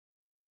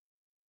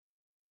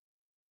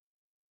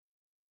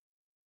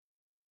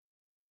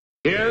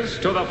Here's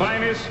to the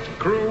finest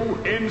crew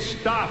in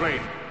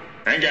Starfleet.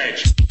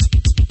 Engage.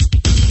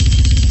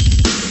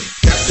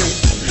 Captain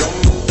Jean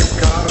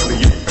Picard of the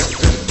U.S.S.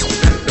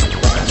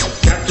 Enterprise.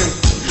 Captain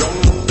Jean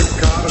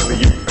Picard of the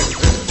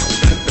U.S.S.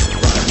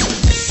 Enterprise.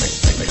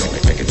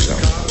 Make it so.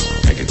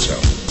 Make it so.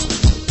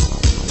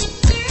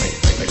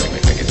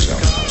 Make it so.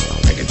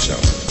 Make it so.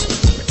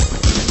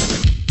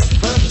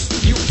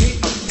 First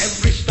duty of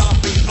every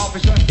Starfleet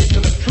officer is to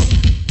the truth.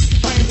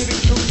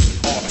 Scientific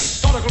truth, or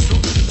historical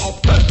truth, or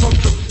personal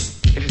truth.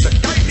 It is the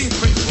guiding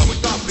principle on which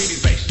Starfleet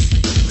is based.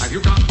 And if you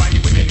can't find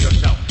it within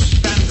yourself,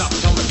 stand up,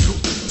 tell the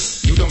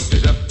truth. You don't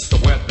deserve to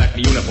wear that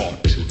uniform.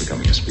 This is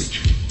becoming a speech.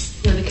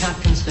 You're the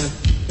captain, sir.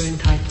 You're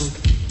entitled.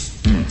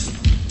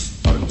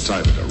 Not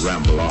entitled to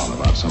ramble on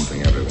about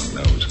something everyone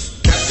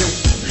knows. Captain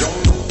Jean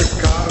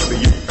Picard of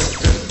the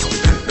U.S.S.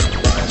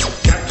 Enterprise.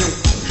 Captain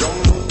Jean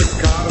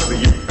Picard of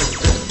the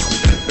U.S.S.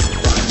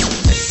 Enterprise.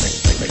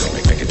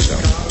 Make it so.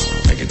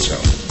 Make it so.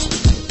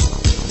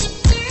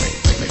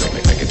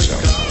 Make it so.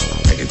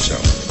 Make it so.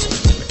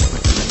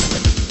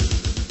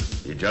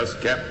 He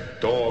just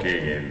kept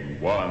talking in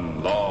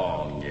one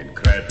long,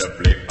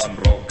 incredibly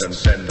unbroken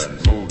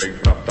sentence, moving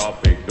from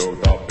topic to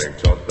topic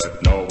so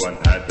that no one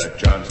had the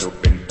chance to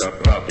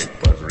interrupt. It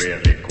was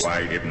really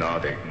quite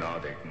hypnotic.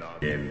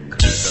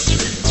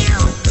 Incredibly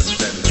unbroken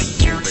sentence,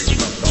 moving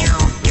from topic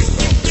to topic. Incredibly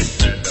unbroken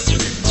sentence,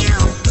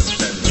 moving from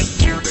topic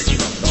to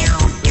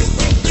topic.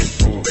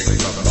 Moving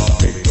from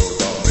topic to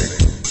topic.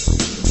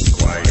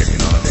 Quite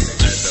hypnotic.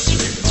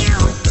 Incredibly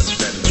unbroken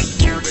sentence,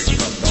 moving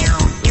from topic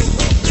to topic.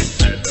 Incredibly unbroken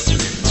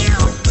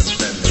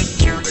sentence,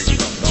 moving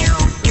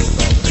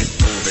from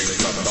topic to topic. Moving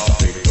from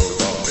topic to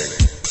topic.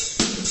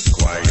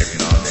 Quite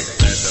hypnotic.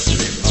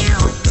 Incredibly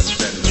unbroken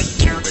sentence,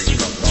 moving from topic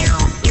to topic.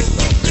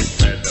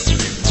 Incredibly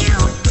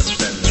unbroken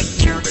sentence,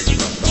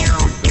 moving from topic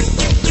to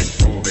topic.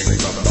 Moving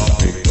from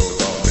topic to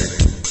topic.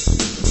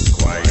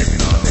 Quite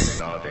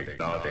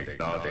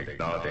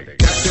hypnotic.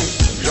 Captain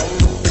Jean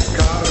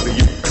Picard of the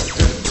U.S.S.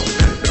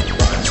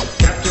 Enterprise.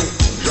 Captain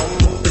Jean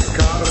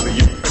Picard of the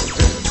U.S.S.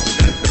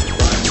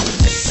 Enterprise.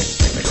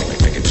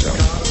 Make it so.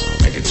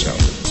 Make it so.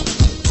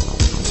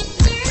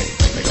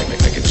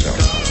 Make it so.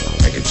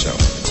 Make it so.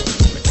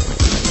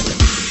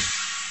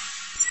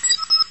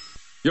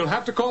 You'll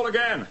have to call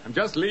again. I'm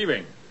just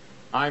leaving.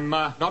 I'm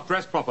not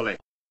dressed properly.